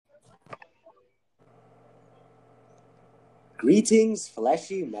Greetings,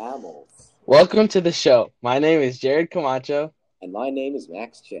 fleshy mammals. Welcome to the show. My name is Jared Camacho, And my name is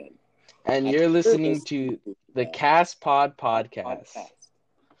Max Chen. and And you're you're listening listening to to the the Cast Pod Pod Podcast. Podcast.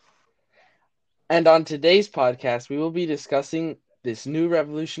 And on today's podcast, we will be discussing this new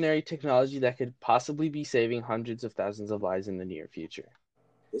revolutionary technology that could possibly be saving hundreds of thousands of lives in the near future.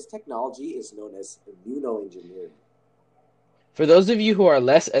 This technology is known as immunoengineering. For those of you who are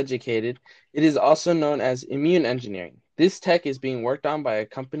less educated, it is also known as immune engineering. This tech is being worked on by a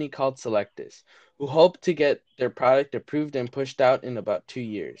company called Selectus, who hope to get their product approved and pushed out in about 2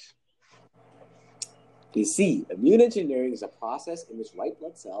 years. You see, immune engineering is a process in which white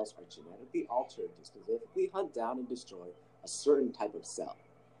blood cells are genetically altered to specifically hunt down and destroy a certain type of cell.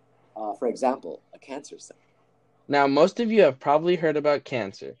 For example, a cancer cell. Now, most of you have probably heard about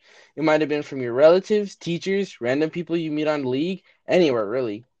cancer. It might have been from your relatives, teachers, random people you meet on League, anywhere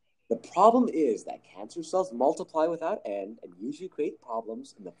really. The problem is that cancer cells multiply without end and usually create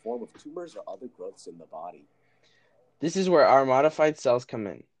problems in the form of tumors or other growths in the body. This is where our modified cells come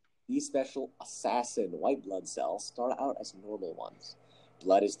in. These special assassin white blood cells start out as normal ones.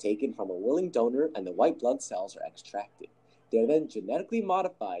 Blood is taken from a willing donor and the white blood cells are extracted. They are then genetically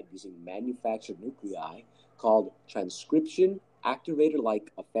modified using manufactured nuclei called transcription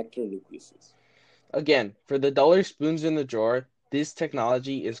activator-like effector nucleases. Again, for the duller spoons in the drawer, this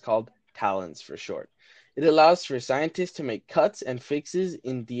technology is called TALENs for short. It allows for scientists to make cuts and fixes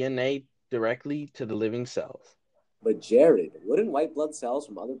in DNA directly to the living cells. But Jared, wouldn't white blood cells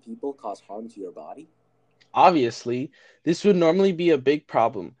from other people cause harm to your body? Obviously, this would normally be a big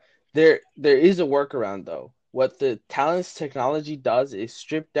problem. There is a workaround though. What the TALENs technology does is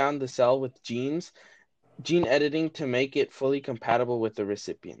strip down the cell with gene editing to make it fully compatible with the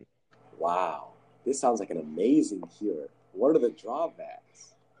recipient. Wow, this sounds like an amazing cure. What are the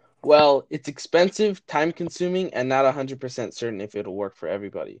drawbacks? Well, it's expensive, time consuming, and not 100% certain if it'll work for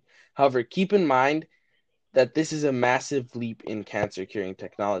everybody. However, keep in mind that this is a massive leap in cancer curing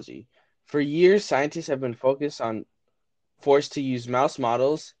technology. For years, scientists have been forced to use mouse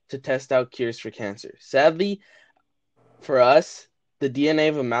models to test out cures for cancer. Sadly, for us, the DNA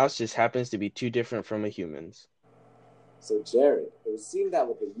of a mouse just happens to be too different from a human's. So, Jared, it would seem that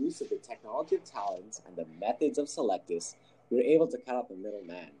with the use of the technology of talents and the methods of Selectus, we were able to cut out the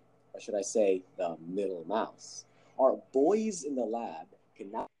middleman, or should I say, the middle mouse. Our boys in the lab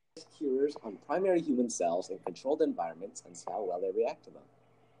can now test cures on primary human cells in controlled environments and see how well they react to them.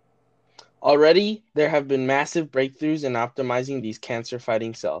 Already, there have been massive breakthroughs in optimizing these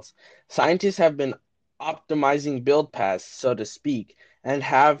cancer-fighting cells. Scientists have been optimizing build paths, so to speak, and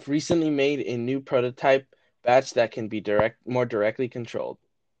have recently made a new prototype batch that can be more directly controlled.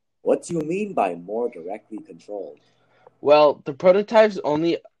 What do you mean by more directly controlled? Well, the prototypes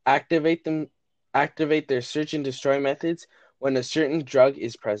only activate their search and destroy methods when a certain drug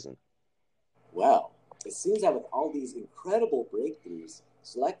is present. Well, it seems that with all these incredible breakthroughs,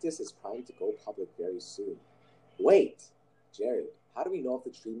 Selectus is trying to go public very soon. Wait, Jared, how do we know if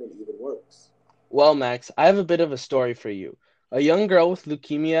the treatment even works? Well, Max, I have a bit of a story for you. A young girl with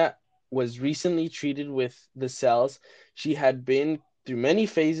leukemia was recently treated with the cells. She had been through many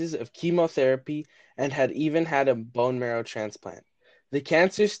phases of chemotherapy and had even had a bone marrow transplant. The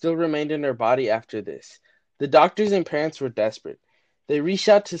cancer still remained in her body after this. The doctors and parents were desperate. They reached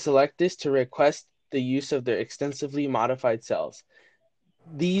out to Selectus to request the use of their extensively modified cells.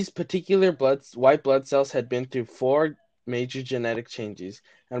 These particular white blood cells had been through 4 major genetic changes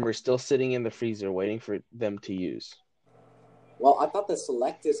and were still sitting in the freezer waiting for them to use. Well, I thought the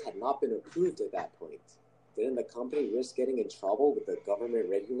Selectus had not been approved at that point. Didn't the company risk getting in trouble with the government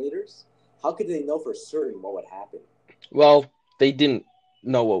regulators? How could they know for certain what would happen? Well, they didn't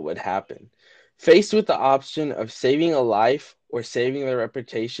know what would happen. Faced with the option of saving a life or saving their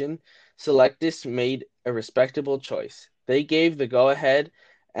reputation, Selectus made a respectable choice. They gave the go-ahead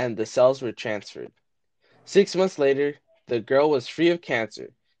and the cells were transferred. 6 months later, the girl was free of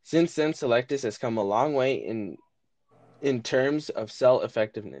cancer. Since then, Selectus has come a long way in terms of cell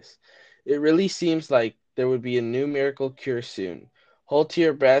effectiveness. It really seems like there would be a new miracle cure soon. Hold to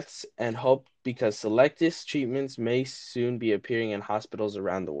your breaths and hope because Selectus treatments may soon be appearing in hospitals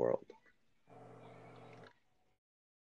around the world.